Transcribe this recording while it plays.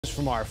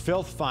From our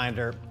Filth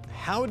Finder,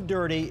 how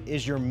dirty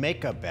is your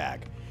makeup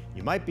bag?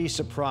 You might be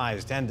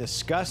surprised and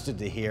disgusted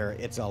to hear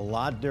it's a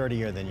lot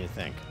dirtier than you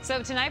think.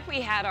 So tonight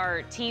we had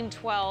our Team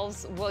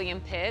 12's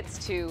William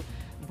Pitts to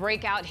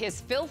break out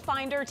his Filth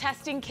Finder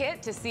testing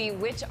kit to see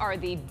which are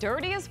the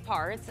dirtiest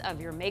parts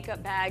of your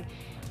makeup bag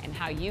and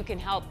how you can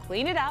help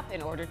clean it up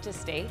in order to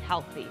stay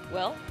healthy.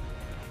 Will?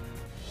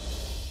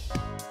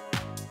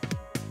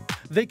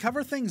 They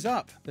cover things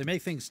up, they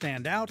make things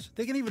stand out,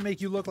 they can even make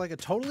you look like a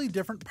totally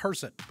different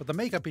person, but the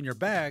makeup in your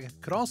bag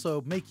could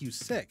also make you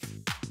sick.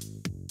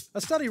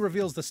 A study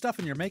reveals the stuff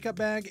in your makeup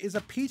bag is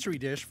a petri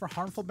dish for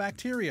harmful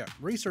bacteria.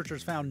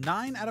 Researchers found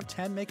 9 out of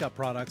 10 makeup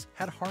products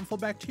had harmful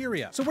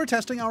bacteria. So we're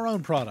testing our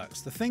own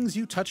products, the things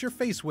you touch your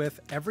face with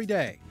every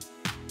day.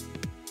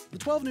 The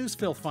 12 News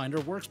Filth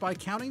Finder works by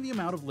counting the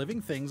amount of living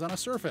things on a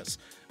surface.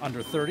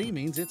 Under 30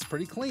 means it's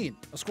pretty clean.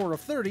 A score of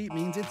 30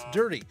 means it's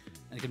dirty,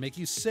 and it can make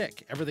you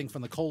sick. Everything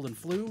from the cold and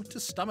flu to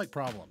stomach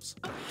problems.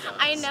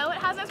 I know it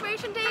has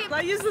expiration date.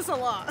 I use this a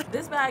lot.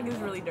 This bag is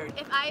really dirty.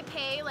 If I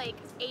pay like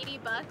 80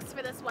 bucks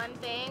for this one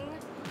thing,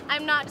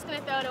 I'm not just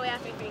gonna throw it away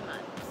after 3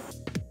 months.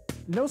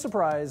 No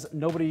surprise,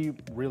 nobody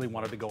really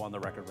wanted to go on the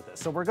record with this.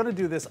 So we're gonna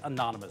do this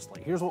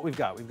anonymously. Here's what we've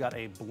got. We've got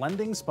a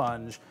blending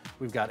sponge,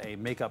 we've got a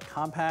makeup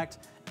compact,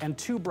 and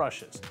 2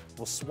 brushes.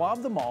 We'll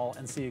swab them all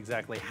and see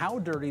exactly how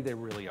dirty they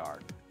really are.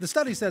 The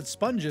study said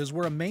sponges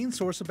were a main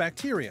source of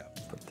bacteria.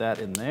 Put that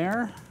in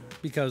there.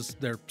 Because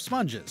they're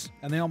sponges,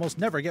 and they almost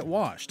never get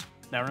washed.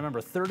 Now remember,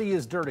 30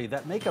 is dirty.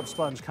 That makeup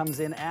sponge comes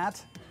in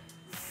at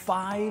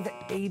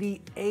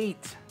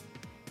 588.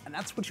 And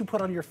that's what you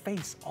put on your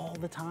face all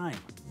the time.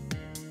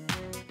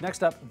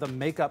 Next up, the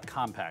makeup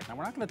compact. Now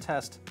we're not gonna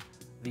test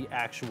the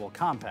actual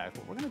compact.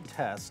 What we're gonna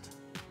test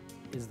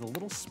is the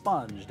little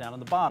sponge down on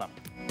the bottom.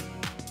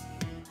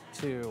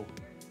 2,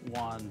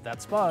 1,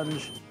 that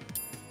sponge,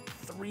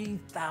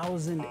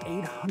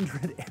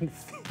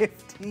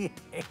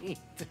 3,858.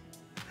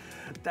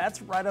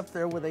 That's right up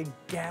there with a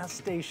gas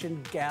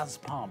station gas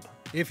pump.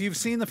 If you've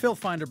seen the Filth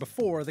Finder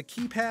before, the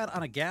keypad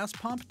on a gas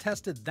pump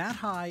tested that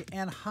high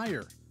and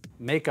higher.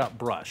 Makeup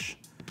brush.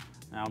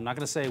 Now I'm not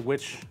gonna say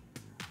which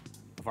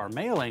of our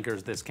mail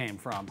anchors this came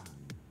from,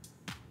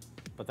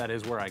 but that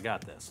is where I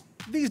got this.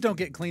 These don't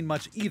get cleaned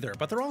much either,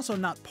 but they're also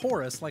not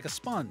porous like a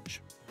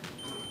sponge.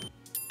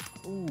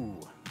 Ooh.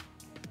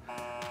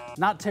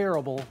 Not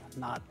terrible,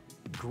 not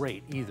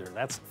great either.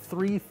 That's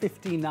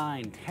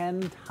 359,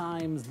 10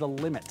 times the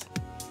limit.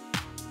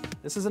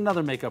 This is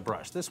another makeup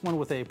brush, this one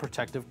with a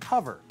protective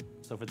cover.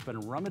 So if it's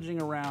been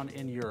rummaging around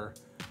in your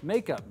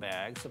makeup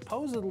bag,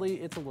 supposedly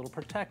it's a little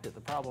protected.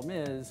 The problem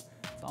is,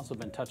 it's also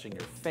been touching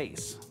your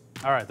face.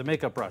 All right, the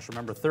makeup brush,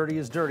 remember 30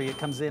 is dirty, it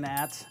comes in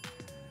at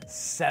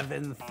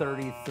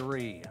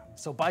 733.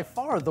 So by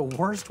far the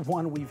worst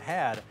one we've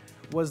had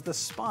was the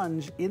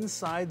sponge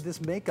inside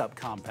this makeup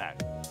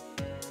compact.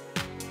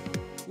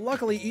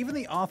 Luckily, even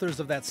the authors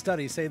of that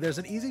study say there's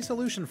an easy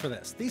solution for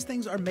this. These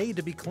things are made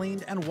to be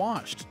cleaned and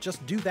washed.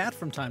 Just do that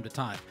from time to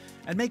time.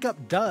 And makeup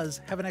does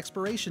have an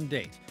expiration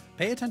date.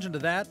 Pay attention to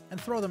that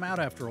and throw them out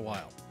after a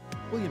while.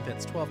 William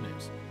Pitts, 12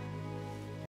 News.